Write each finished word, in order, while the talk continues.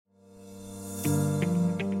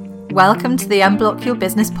Welcome to the Unblock Your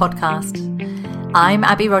Business podcast. I'm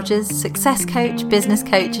Abby Rogers, success coach, business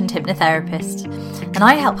coach and hypnotherapist, and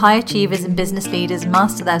I help high achievers and business leaders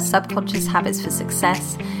master their subconscious habits for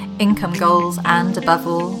success, income goals and, above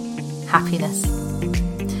all, happiness.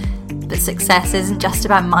 But success isn't just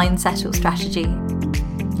about mindset or strategy.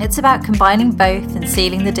 It's about combining both and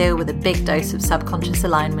sealing the deal with a big dose of subconscious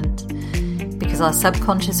alignment, because our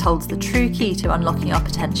subconscious holds the true key to unlocking our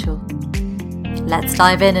potential. Let's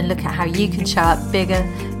dive in and look at how you can show up bigger,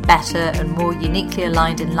 better and more uniquely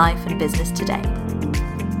aligned in life and business today.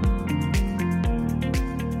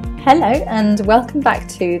 Hello and welcome back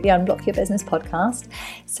to the Unblock Your Business podcast.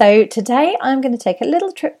 So today I'm going to take a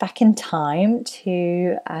little trip back in time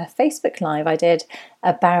to a Facebook Live I did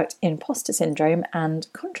about imposter syndrome and,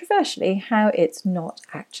 controversially, how it's not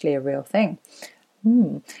actually a real thing.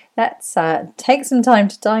 Let's take some time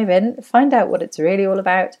to dive in, find out what it's really all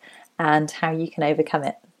about and how you can overcome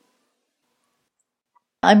it.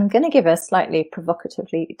 I'm going to give a slightly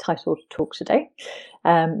provocatively titled talk today.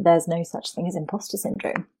 There's no such thing as imposter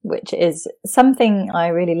syndrome, which is something I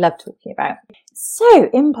really love talking about. So,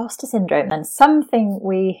 imposter syndrome, then, something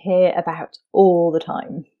we hear about all the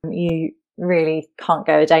time. You really can't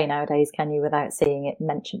go a day nowadays, can you, without seeing it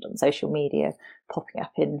mentioned on social media, popping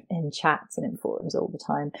up in chats and in forums all the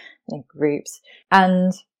time, and in groups.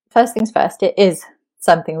 And first things first, it is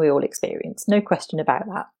something we all experience, no question about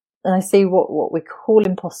that. And I see what we call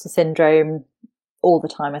imposter syndrome all the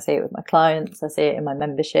time. I see it with my clients, I see it in my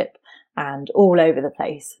membership and all over the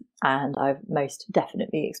place. And I've most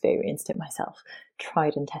definitely experienced it myself,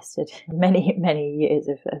 tried and tested many, many years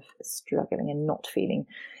of struggling and not feeling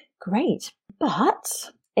great. But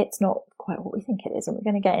it's not quite what we think it is. And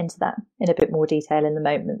we're going to get into that in a bit more detail in the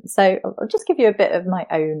moment. So I'll just give you a bit of my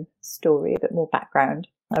own story, a bit more background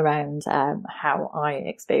around how I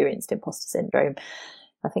experienced imposter syndrome.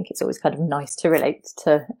 I think it's always kind of nice to relate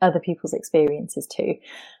to other people's experiences too.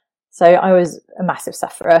 So I was a massive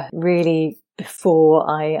sufferer really before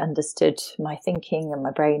I understood my thinking and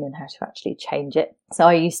my brain and how to actually change it. So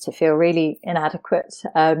I used to feel really inadequate,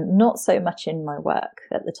 not so much in my work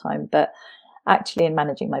at the time, but actually in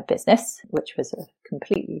managing my business, which was a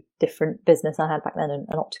completely different business I had back then, an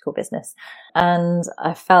optical business. And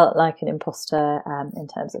I felt like an imposter in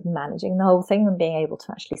terms of managing the whole thing and being able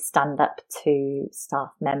to actually stand up to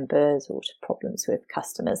staff members or to problems with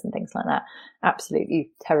customers and things like that.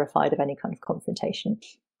 Absolutely terrified of any kind of confrontation.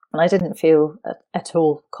 And I didn't feel at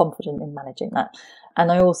all confident in managing that.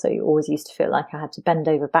 And I also always used to feel like I had to bend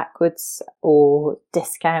over backwards or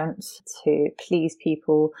discount to please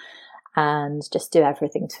people and just do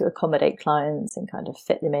everything to accommodate clients and kind of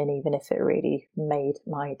fit them in, even if it really made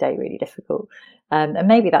my day really difficult. And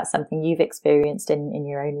maybe that's something you've experienced in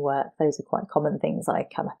your own work. Those are quite common things I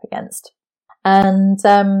come up against. And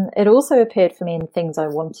it also appeared for me in things I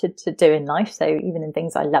wanted to do in life. So even in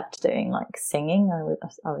things I loved doing, like singing,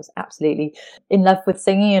 I was absolutely in love with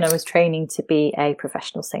singing and I was training to be a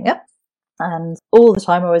professional singer. And all the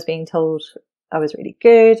time I was being told I was really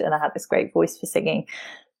good and I had this great voice for singing.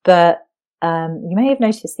 But you may have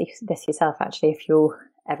noticed this yourself, actually, if you're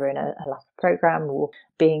ever in a program or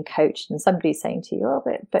being coached and somebody's saying to you, oh,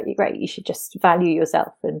 but you're great, you should just value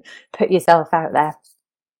yourself and put yourself out there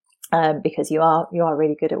because you are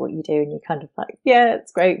really good at what you do. And you're kind of like, yeah,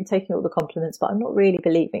 it's great, I'm taking all the compliments, but I'm not really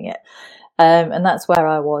believing it. And that's where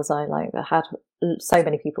I was. I had so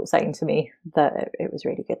many people saying to me that it was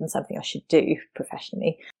really good and something I should do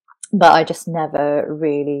professionally. But I just never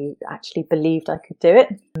really actually believed I could do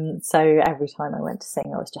it. So every time I went to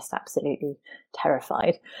sing, I was just absolutely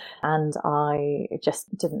terrified. And I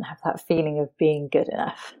just didn't have that feeling of being good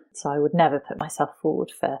enough. So I would never put myself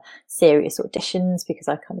forward for serious auditions because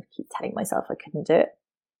I kind of keep telling myself I couldn't do it.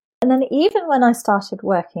 And then even when I started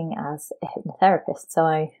working as a hypnotherapist, so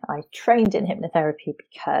I trained in hypnotherapy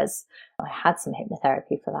because I had some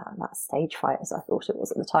hypnotherapy for that stage fright, as I thought it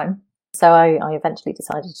was at the time. So I eventually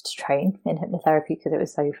decided to train in hypnotherapy because it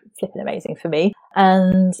was so flipping amazing for me.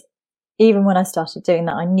 And even when I started doing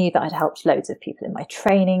that, I knew that I'd helped loads of people in my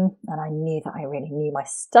training and I knew that I really knew my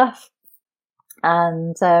stuff.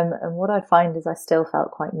 And what I'd find is I still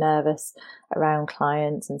felt quite nervous around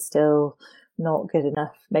clients and still not good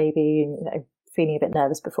enough, maybe, feeling a bit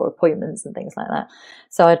nervous before appointments and things like that.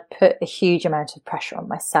 So I'd put a huge amount of pressure on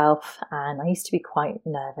myself and I used to be quite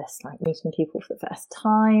nervous, like meeting people for the first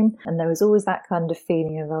time. And there was always that kind of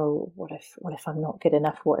feeling of, oh, what if I'm not good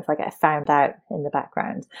enough? What if I get found out in the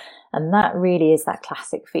background? And that really is that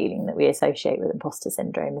classic feeling that we associate with imposter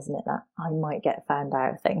syndrome, isn't it? That I might get found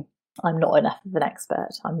out thing. I'm not enough of an expert.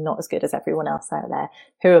 I'm not as good as everyone else out there.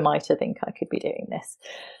 Who am I to think I could be doing this?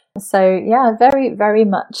 So yeah, very, very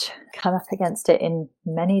much come up against it in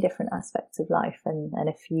many different aspects of life. And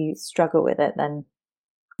if you struggle with it, then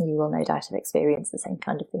you will no doubt have experienced the same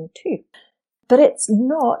kind of thing too. But it's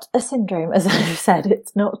not a syndrome, as I've said.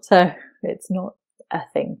 It's not a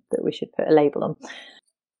thing that we should put a label on.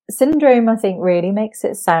 Syndrome, I think, really makes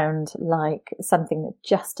it sound like something that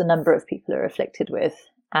just a number of people are afflicted with,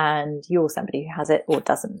 and you're somebody who has it or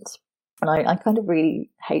doesn't. And I kind of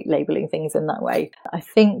really hate labeling things in that way. I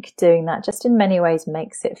think doing that just in many ways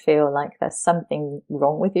makes it feel like there's something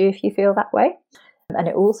wrong with you if you feel that way. And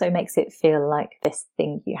it also makes it feel like this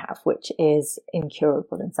thing you have, which is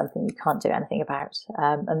incurable and something you can't do anything about.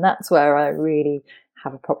 And that's where I really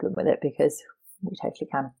have a problem with it, because we totally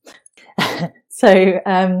can. So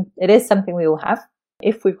it is something we all have.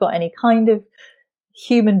 If we've got any kind of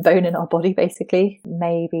human bone in our body, basically,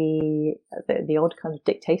 maybe the odd kind of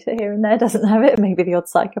dictator here and there doesn't have it, maybe the odd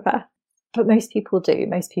psychopath. But most people do.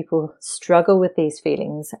 Most people struggle with these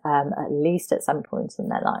feelings, at least at some point in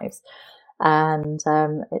their lives. And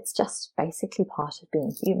it's just basically part of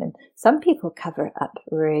being human. Some people cover it up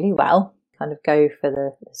really well, kind of go for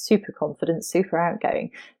the super confident, super outgoing.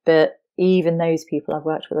 But even those people, I've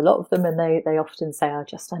worked with a lot of them, and they often say, oh,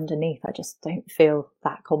 just underneath, I just don't feel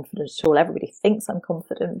that confident at all. Everybody thinks I'm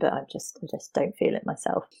confident, but I just don't feel it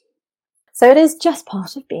myself. So it is just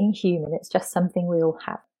part of being human. It's just something we all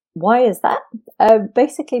have. Why is that?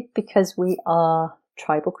 Basically because we are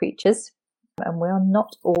tribal creatures, and we are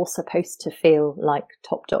not all supposed to feel like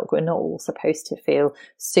top dog. We're not all supposed to feel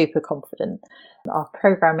super confident. Our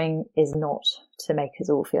programming is not to make us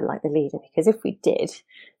all feel like the leader, because if we did,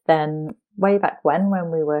 then way back when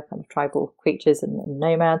we were kind of tribal creatures and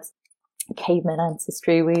nomads, caveman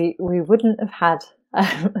ancestry, we wouldn't have had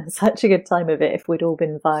such a good time of it if we'd all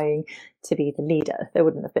been vying to be the leader. There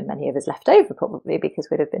wouldn't have been many of us left over, probably, because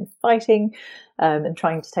we'd have been fighting and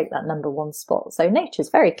trying to take that number one spot. So nature's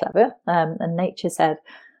very clever, and nature said,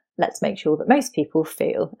 let's make sure that most people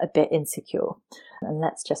feel a bit insecure, and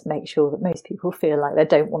let's just make sure that most people feel like they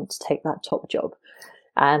don't want to take that top job,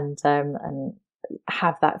 and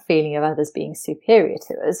have that feeling of others being superior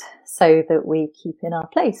to us, so that we keep in our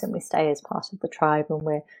place and we stay as part of the tribe, and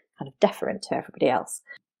we're kind of deferent to everybody else.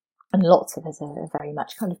 And lots of us are very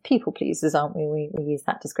much kind of people pleasers, aren't we? We use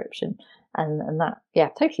that description, and that, yeah,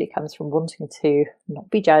 totally comes from wanting to not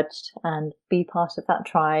be judged and be part of that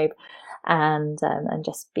tribe, and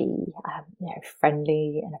just be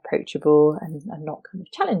friendly and approachable, and not kind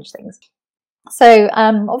of challenge things. So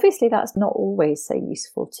obviously that's not always so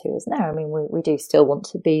useful to us now. I mean, we do still want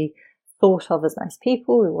to be thought of as nice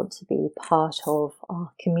people. We want to be part of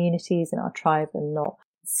our communities and our tribe, and not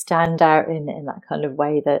stand out in that kind of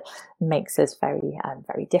way that makes us very,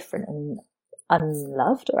 very different and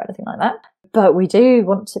unloved or anything like that. But we do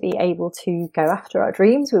want to be able to go after our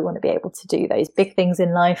dreams. We want to be able to do those big things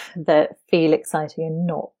in life that feel exciting and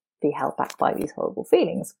not be held back by these horrible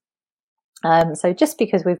feelings. So just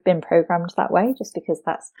because we've been programmed that way, just because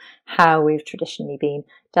that's how we've traditionally been,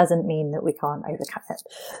 doesn't mean that we can't overcome it.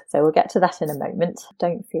 So we'll get to that in a moment.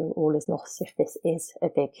 Don't feel all is lost if this is a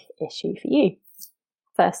big issue for you.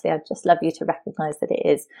 Firstly, I'd just love you to recognise that it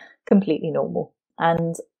is completely normal.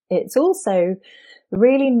 And it's also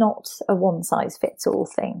really not a one-size-fits-all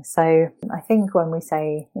thing. So I think when we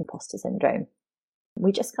say imposter syndrome,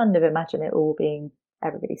 we just kind of imagine it all being,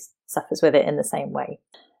 everybody suffers with it in the same way.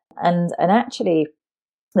 And actually,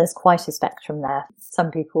 there's quite a spectrum there.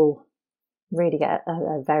 Some people really get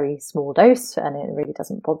a very small dose and it really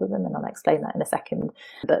doesn't bother them, and I'll explain that in a second.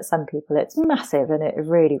 But some people, it's massive and it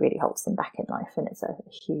really, really holds them back in life, and it's a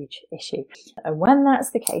huge issue. And when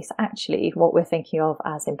that's the case, actually, what we're thinking of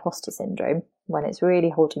as imposter syndrome, when it's really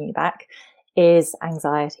holding you back, is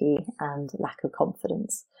anxiety and lack of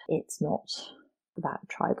confidence. It's not that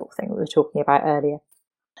tribal thing we were talking about earlier.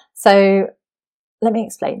 So let me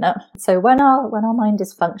explain that. So when our mind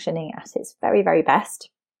is functioning at its very, very best,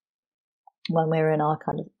 when we're in our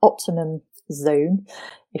kind of optimum zone,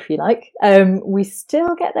 if you like, we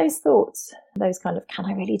still get those thoughts, those kind of, can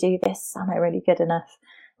I really do this? Am I really good enough?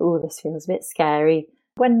 Oh, this feels a bit scary.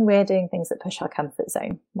 When we're doing things that push our comfort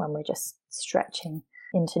zone, when we're just stretching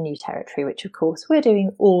into new territory, which of course we're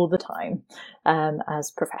doing all the time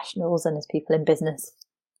as professionals and as people in business.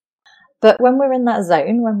 But when we're in that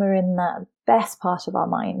zone, when we're in that best part of our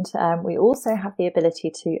mind, we also have the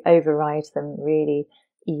ability to override them really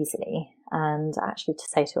easily, and actually to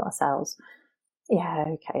say to ourselves, yeah,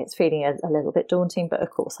 okay, it's feeling a little bit daunting, but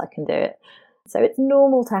of course I can do it. So it's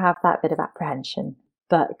normal to have that bit of apprehension,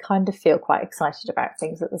 but kind of feel quite excited about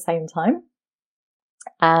things at the same time.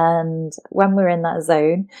 And when we're in that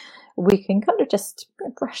zone, we can kind of just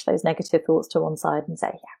brush those negative thoughts to one side and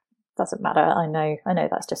say, yeah, doesn't matter. I know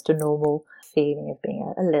that's just a normal feeling of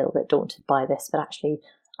being a little bit daunted by this, but actually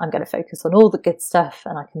I'm going to focus on all the good stuff,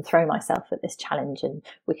 and I can throw myself at this challenge, and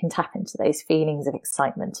we can tap into those feelings of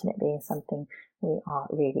excitement and it being something we are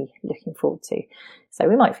really looking forward to. So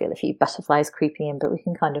we might feel a few butterflies creeping in, but we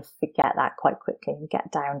can kind of forget that quite quickly and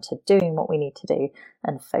get down to doing what we need to do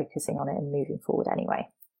and focusing on it and moving forward anyway.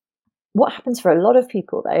 What happens for a lot of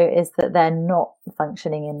people, though, is that they're not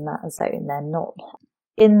functioning in that zone. They're not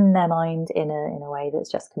in their mind in a way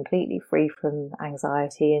that's just completely free from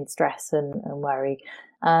anxiety and stress and worry.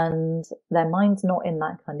 And their mind's not in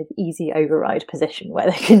that kind of easy override position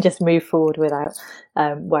where they can just move forward without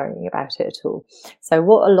worrying about it at all. So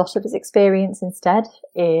what a lot of us experience instead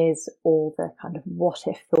is all the kind of what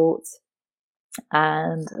if thoughts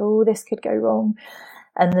and, oh, this could go wrong,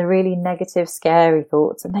 and the really negative, scary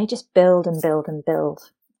thoughts, and they just build and build and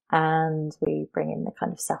build. And we bring in the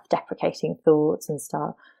kind of self-deprecating thoughts and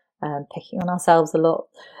start picking on ourselves a lot.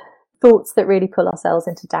 Thoughts that really pull ourselves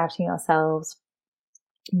into doubting ourselves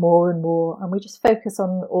more and more. And we just focus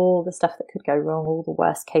on all the stuff that could go wrong, all the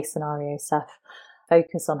worst case scenario stuff,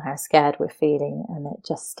 focus on how scared we're feeling, and it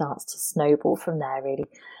just starts to snowball from there, really.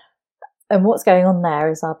 And what's going on there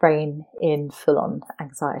is our brain in full-on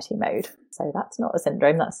anxiety mode. So that's not a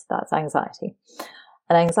syndrome, that's anxiety.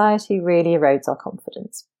 And anxiety really erodes our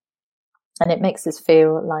confidence. And it makes us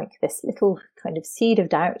feel like this little kind of seed of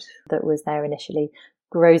doubt that was there initially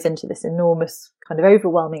grows into this enormous kind of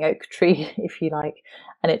overwhelming oak tree, if you like.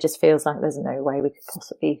 And it just feels like there's no way we could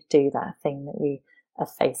possibly do that thing that we are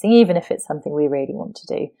facing, even if it's something we really want to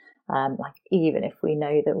do. Like even if we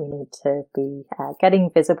know that we need to be getting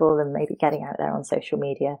visible and maybe getting out there on social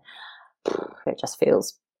media, it just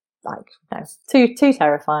feels like, too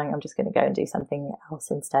terrifying. I'm just going to go and do something else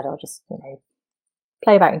instead. I'll just,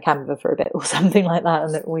 play about in Canva for a bit or something like that.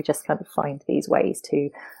 And we just kind of find these ways to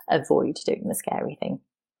avoid doing the scary thing.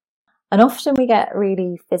 And often we get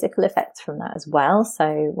really physical effects from that as well.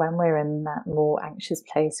 So when we're in that more anxious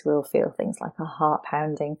place, we'll feel things like our heart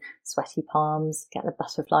pounding, sweaty palms, get the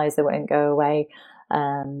butterflies that won't go away.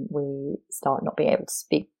 We start not being able to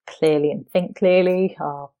speak clearly and think clearly.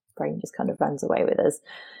 Our brain just kind of runs away with us.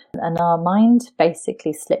 And our mind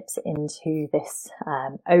basically slips into this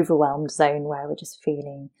overwhelmed zone where we're just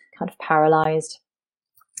feeling kind of paralysed,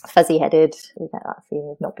 fuzzy-headed. We get that feeling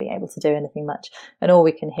of not being able to do anything much, and all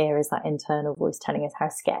we can hear is that internal voice telling us how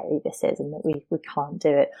scary this is and that we can't do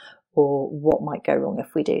it, or what might go wrong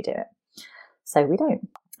if we do it. So we don't.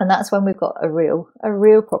 And that's when we've got a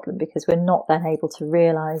real problem, because we're not then able to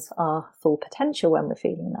realise our full potential when we're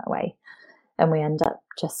feeling that way. And we end up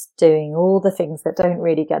just doing all the things that don't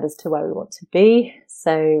really get us to where we want to be.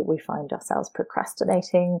 So we find ourselves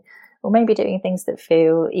procrastinating, or maybe doing things that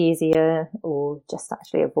feel easier, or just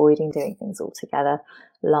actually avoiding doing things altogether,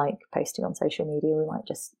 like posting on social media. We might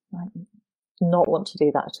just not want to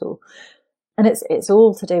do that at all. And it's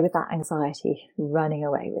all to do with that anxiety running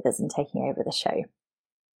away with us and taking over the show.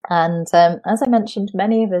 And as I mentioned,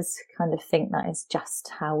 many of us kind of think that is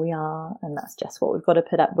just how we are, and that's just what we've got to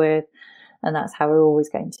put up with, and that's how we're always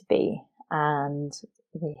going to be. And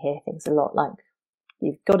we hear things a lot like,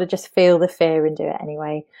 you've got to just feel the fear and do it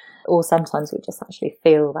anyway. Or sometimes we just actually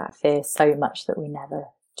feel that fear so much that we never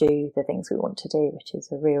do the things we want to do, which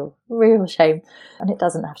is a real shame. And it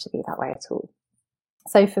doesn't have to be that way at all.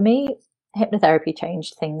 So for me, hypnotherapy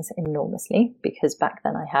changed things enormously, because back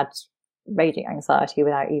then I had raging anxiety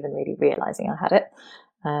without even really realising I had it.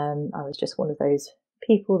 I was just one of those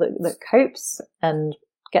people that copes and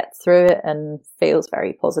gets through it and feels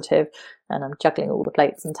very positive, and I'm juggling all the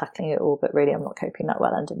plates and tackling it all, but really I'm not coping that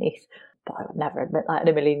well underneath. But I would never admit that in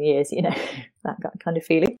a million years, that kind of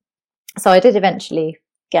feeling. So I did eventually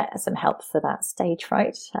get some help for that stage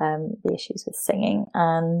fright, the issues with singing,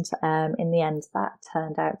 and in the end that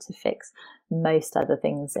turned out to fix most other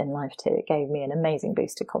things in life too. It gave me an amazing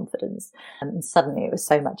boost of confidence, and suddenly it was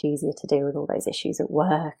so much easier to deal with all those issues at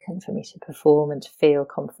work, and for me to perform and to feel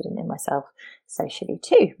confident in myself socially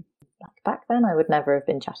too. Like back then I would never have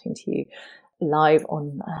been chatting to you live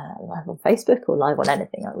on Facebook or live on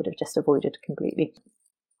anything. I would have just avoided completely.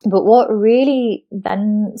 But what really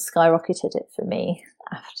then skyrocketed it for me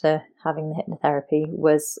after having the hypnotherapy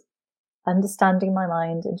was understanding my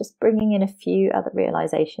mind and just bringing in a few other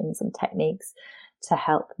realizations and techniques to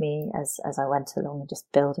help me as I went along, and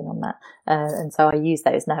just building on that. And so I use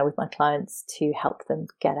those now with my clients to help them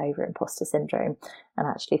get over imposter syndrome and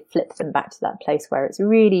actually flip them back to that place where it's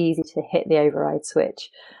really easy to hit the override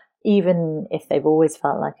switch. Even if they've always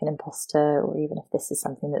felt like an imposter, or even if this is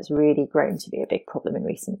something that's really grown to be a big problem in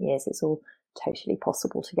recent years, it's all totally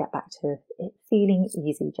possible to get back to it feeling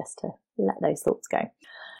easy, just to let those thoughts go.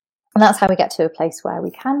 And that's how we get to a place where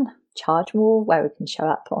we can charge more, where we can show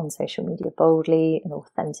up on social media boldly and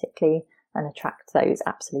authentically and attract those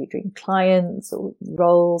absolute dream clients or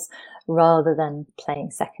roles, rather than playing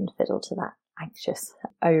second fiddle to that anxious,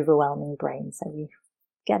 overwhelming brain. So we're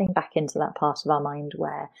getting back into that part of our mind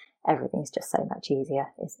where everything's just so much easier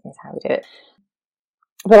is how we do it.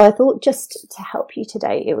 But I thought, just to help you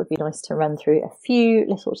today, it would be nice to run through a few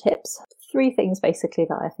little tips, 3 things basically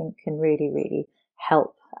that I think can really, really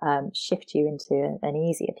help shift you into an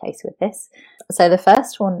easier place with this. So the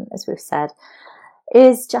first one, as we've said,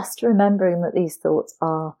 is just remembering that these thoughts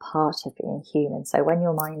are part of being human. So when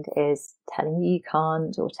your mind is telling you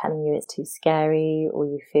can't, or telling you it's too scary, or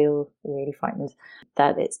you feel really frightened,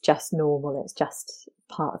 that it's just normal, it's just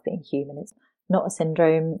part of being human. It's not a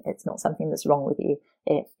syndrome, it's not something that's wrong with you,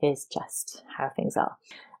 it is just how things are.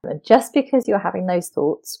 And just because you're having those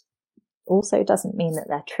thoughts also doesn't mean that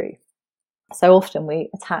they're true. So often we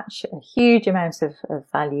attach a huge amount of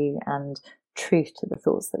value and truth to the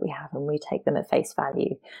thoughts that we have, and we take them at face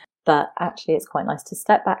value. But actually it's quite nice to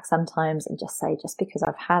step back sometimes and just say, just because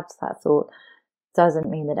I've had that thought doesn't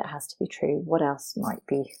mean that it has to be true. What else might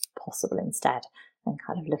be possible instead? And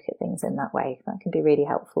kind of look at things in that way. That can be really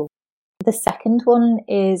helpful. The second one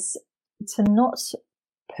is to not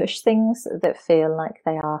push things that feel like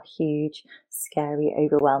they are huge, scary,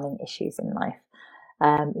 overwhelming issues in life.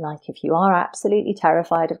 Like if you are absolutely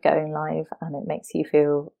terrified of going live and it makes you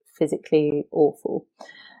feel physically awful,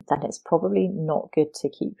 then it's probably not good to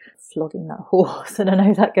keep flogging that horse. And I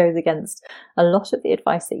know that goes against a lot of the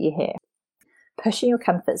advice that you hear. Pushing your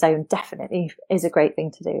comfort zone definitely is a great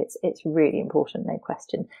thing to do. It's really important, no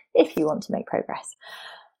question, if you want to make progress.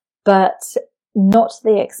 But not to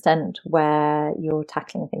the extent where you're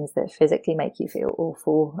tackling things that physically make you feel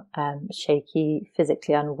awful, shaky,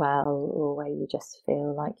 physically unwell, or where you just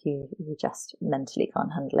feel like you just mentally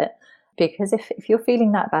can't handle it. Because if you're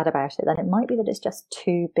feeling that bad about it, then it might be that it's just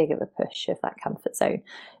too big of a push of that comfort zone.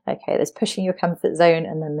 Okay, there's pushing your comfort zone,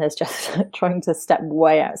 and then there's just trying to step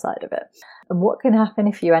way outside of it. And what can happen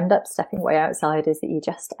if you end up stepping way outside is that you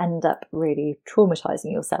just end up really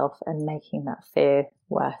traumatizing yourself and making that fear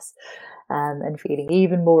worse, and feeling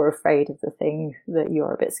even more afraid of the thing that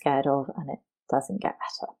you're a bit scared of, and it doesn't get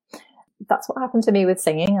better. That's what happened to me with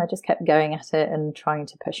singing. I just kept going at it and trying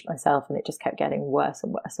to push myself, and it just kept getting worse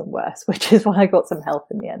and worse and worse, which is why I got some help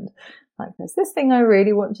in the end. Like, there's this thing I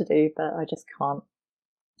really want to do, but I just can't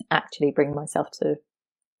actually bring myself to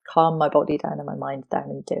calm my body down and my mind down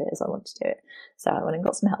and do it as I want to do it. So I went and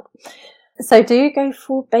got some help. So do go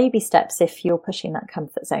for baby steps if you're pushing that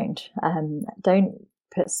comfort zone. Don't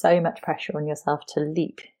put so much pressure on yourself to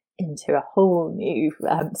leap into a whole new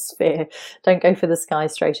sphere. Don't go for the sky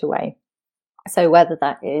straight away. So whether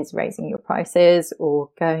that is raising your prices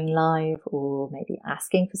or going live, or maybe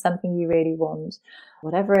asking for something you really want,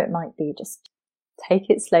 whatever it might be, just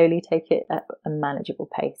take it slowly, take it at a manageable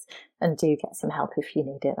pace, and do get some help if you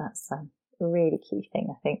need it. That's a really key thing,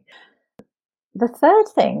 I think. The third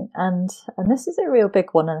thing, and this is a real big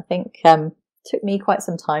one, and I think took me quite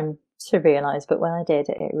some time to realise, but when I did,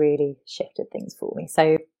 it really shifted things for me.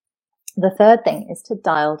 So the third thing is to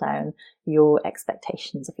dial down your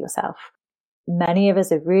expectations of yourself. Many of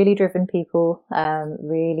us are really driven people,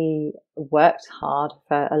 really worked hard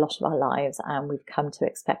for a lot of our lives, and we've come to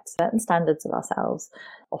expect certain standards of ourselves.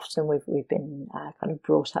 Often we've been kind of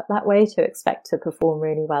brought up that way, to expect to perform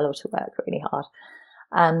really well or to work really hard.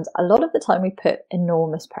 And a lot of the time we put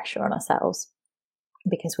enormous pressure on ourselves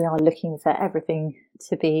because we are looking for everything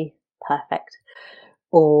to be perfect.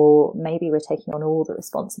 Or maybe we're taking on all the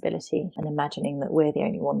responsibility and imagining that we're the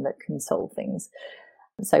only one that can solve things.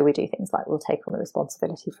 So we do things like we'll take on the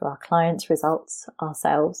responsibility for our clients' results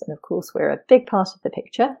ourselves. And of course, we're a big part of the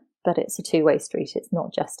picture, but it's a two-way street. It's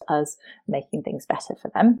not just us making things better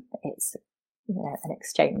for them. It's, an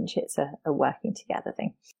exchange. It's a working together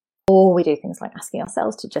thing. Or we do things like asking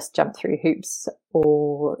ourselves to just jump through hoops,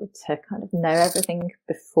 or to kind of know everything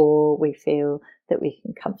before we feel that we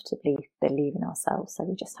can comfortably believe in ourselves. So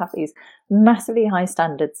we just have these massively high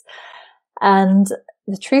standards. And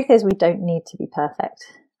the truth is, we don't need to be perfect.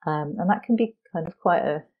 And that can be kind of quite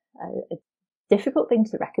a difficult thing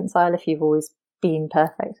to reconcile if you've always been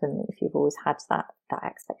perfect and if you've always had that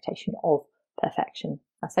expectation of perfection.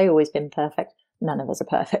 I say always been perfect. None of us are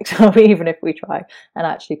perfect, even if we try. And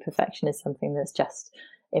actually, perfection is something that's just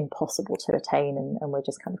impossible to attain. And we're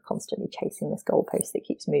just kind of constantly chasing this goalpost that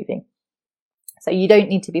keeps moving. So you don't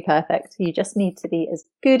need to be perfect. You just need to be as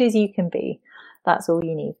good as you can be. That's all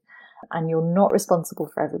you need. and you're not responsible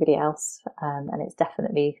for everybody else. And it's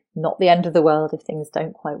definitely not the end of the world if things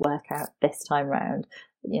don't quite work out this time round,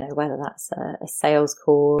 whether that's a sales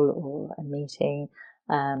call or a meeting,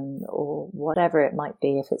 or whatever it might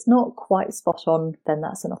be. If it's not quite spot on, then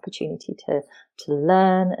that's an opportunity to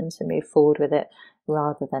learn and to move forward with it,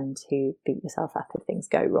 rather than to beat yourself up if things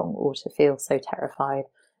go wrong, or to feel so terrified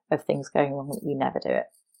of things going wrong that you never do it.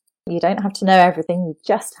 You don't have to know everything, you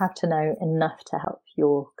just have to know enough to help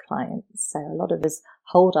your clients. So a lot of us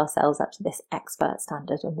hold ourselves up to this expert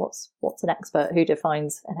standard, and what's an expert? Who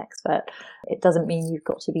defines an expert? It doesn't mean you've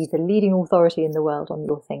got to be the leading authority in the world on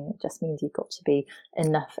your thing, it just means you've got to be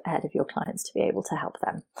enough ahead of your clients to be able to help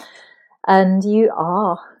them. And you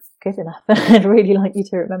are good enough. I'd really like you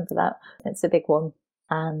to remember that. It's a big one.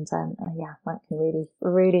 And that can really,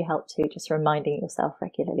 really help too, just reminding yourself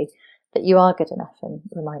regularly that you are good enough, and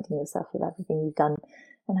reminding yourself of everything you've done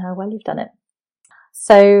and how well you've done it.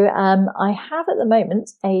 So I have at the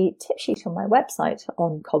moment a tip sheet on my website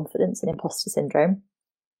on confidence and imposter syndrome.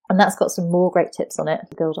 And that's got some more great tips on it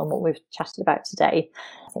to build on what we've chatted about today.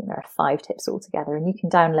 I think there are 5 tips altogether, and you can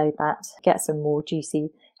download that, get some more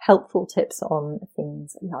juicy, helpful tips on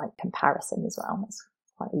things like comparison as well. That's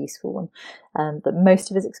quite a useful one that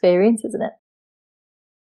most of us experience, isn't it?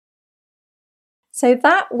 So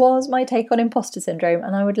that was my take on imposter syndrome,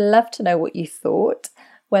 and I would love to know what you thought,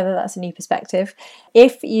 whether that's a new perspective.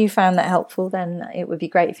 If you found that helpful, then it would be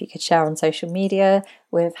great if you could share on social media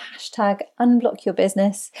with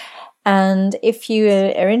 #UnblockYourBusiness. And if you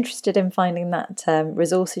are interested in finding that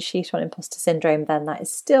resources sheet on imposter syndrome, then that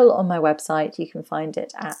is still on my website. You can find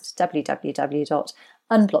it at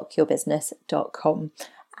www.unblockyourbusiness.com.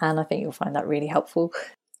 And I think you'll find that really helpful.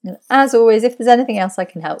 And as always, if there's anything else I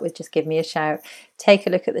can help with, just give me a shout. Take a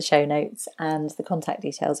look at the show notes, and the contact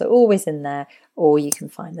details are always in there, or you can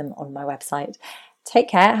find them on my website. Take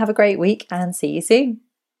care, have a great week, and see you soon.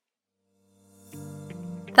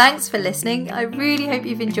 Thanks for listening. I really hope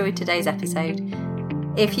you've enjoyed today's episode.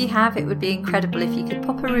 If you have, it would be incredible if you could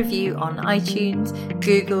pop a review on iTunes,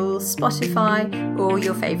 Google, Spotify, or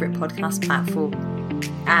your favourite podcast platform.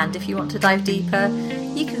 And if you want to dive deeper,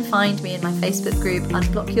 you can find me in my Facebook group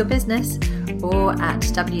Unblock Your Business, or at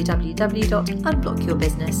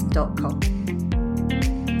www.unblockyourbusiness.com.